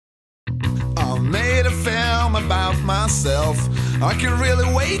made a film about myself. I can't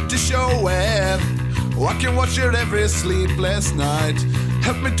really wait to show it. I can watch it every sleepless night.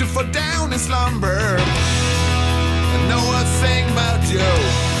 Help me to fall down in slumber. I know a thing about you.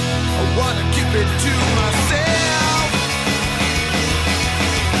 I wanna keep it to myself.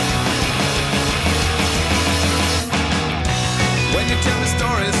 When you tell me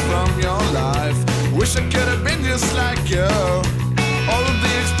stories from your life, wish I could have been just like you. All of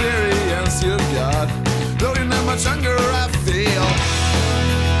the experience you've got, though you know much younger I feel.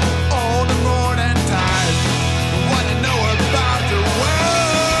 All the more than time, what I know about the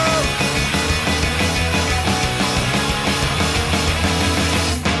world.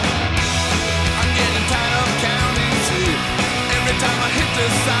 I'm getting tired of counting sheep. Every time I hit the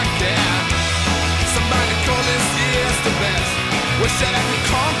cycle, somebody call this year's the best. Wish that I could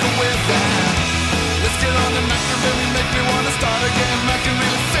conquer with that. Let's get on the night and really make me wanna start again. I can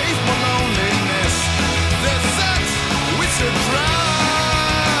really face my loneliness. This sucks, we should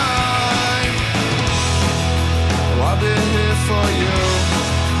try. Oh, I'll be here for you,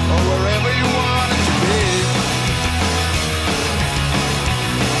 or wherever you want it to be.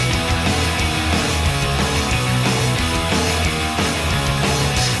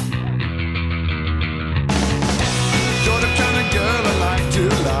 You're the kind of girl I like to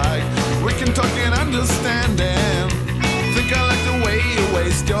like. We can talk and understanding. Think I like the way you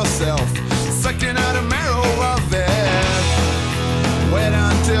waste yourself.